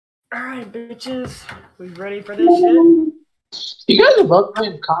Alright, bitches. We ready for this shit? You guys are both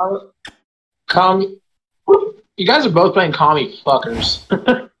playing commie. You guys are both playing commie fuckers.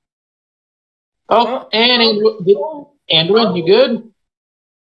 Oh, and Andwin, you good?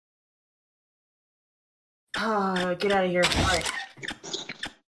 Get out of here.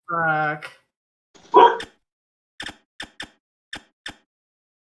 Alright. Fuck.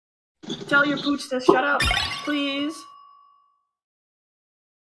 Tell your pooch to shut up, please.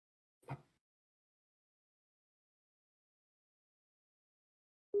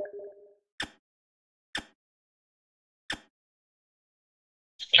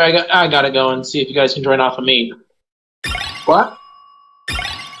 I gotta go and see if you guys can join off of me. What?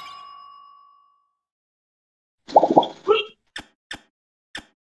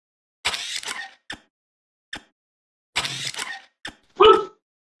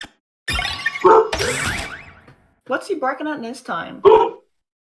 What's he barking at this time?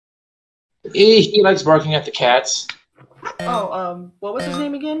 He likes barking at the cats. Oh, what was his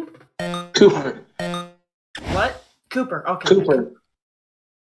name again? Cooper. What? Cooper. Okay. Cooper.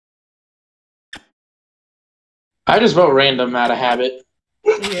 I just vote random out of habit.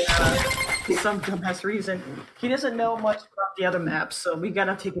 Yeah, some dumbass reason. He doesn't know much about the other maps, so we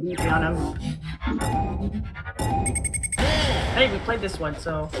gotta take it easy on him. Hey, we played this one,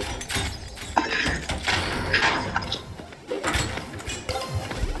 so...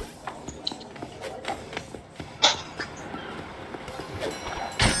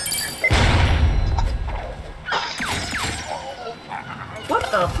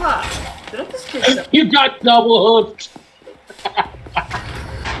 What the fuck? Did I just get some... You got double hooked!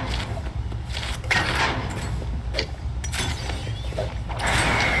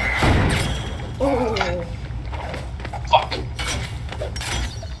 Oh. Fuck.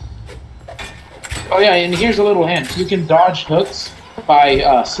 Oh yeah, and here's a little hint. You can dodge hooks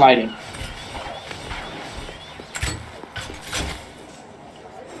by sliding.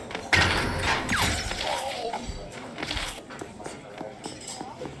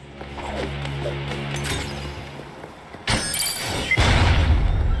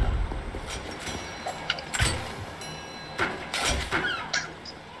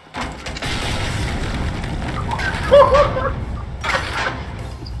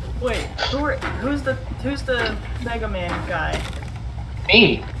 Wait, who's the Mega Man guy?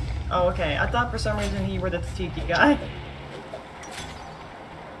 Me. Oh, okay. I thought for some reason he were the Tiki guy.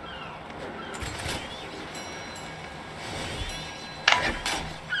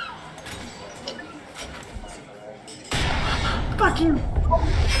 Fuck you!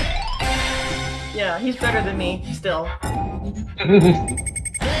 Yeah, he's better than me, still.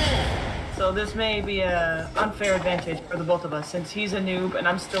 So this may be an unfair advantage for the both of us, since he's a noob and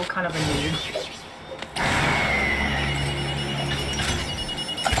I'm still kind of a noob.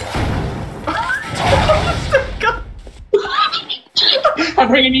 I'm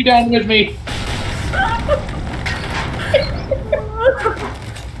bringing you down with me.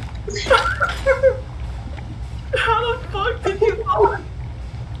 How the fuck did you fall?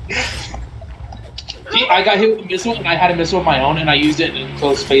 I got hit with a missile, and I had a missile of my own, and I used it in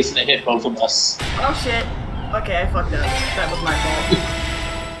close space, and it hit both of us. Oh shit. Okay, I fucked up. That was my fault.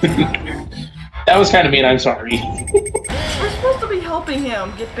 That was kind of mean, I'm sorry. We're supposed to be helping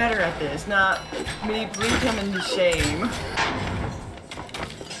him get better at this, not leave him in shame.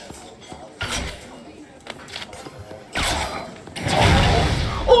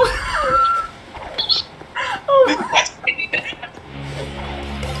 Oh! Oh!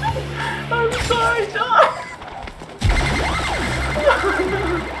 I'm sorry, Doc!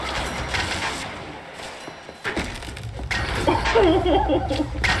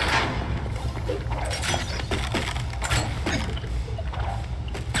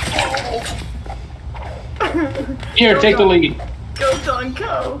 Here, take the lead. Go, Don,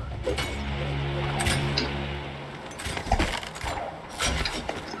 go!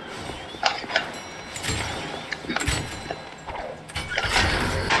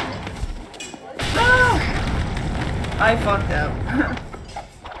 I fucked up.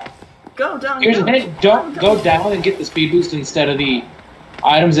 Go down. Here's the thing: don't go down and get the speed boost instead of the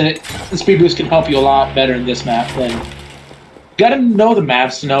items in it. The speed boost can help you a lot better in this map. Then you gotta know the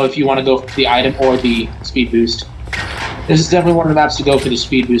maps to know if you want to go for the item or the speed boost. This is definitely one of the maps to go for the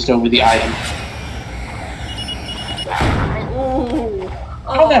speed boost over the item. Ooh.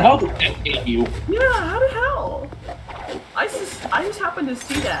 How the hell did that hit you? Yeah, how the hell? I just happened to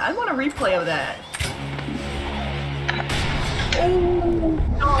see that. I want a replay of that. Oh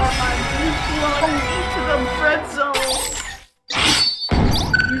God, you flung into the red zone.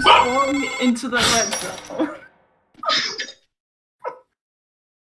 You swung into the red zone.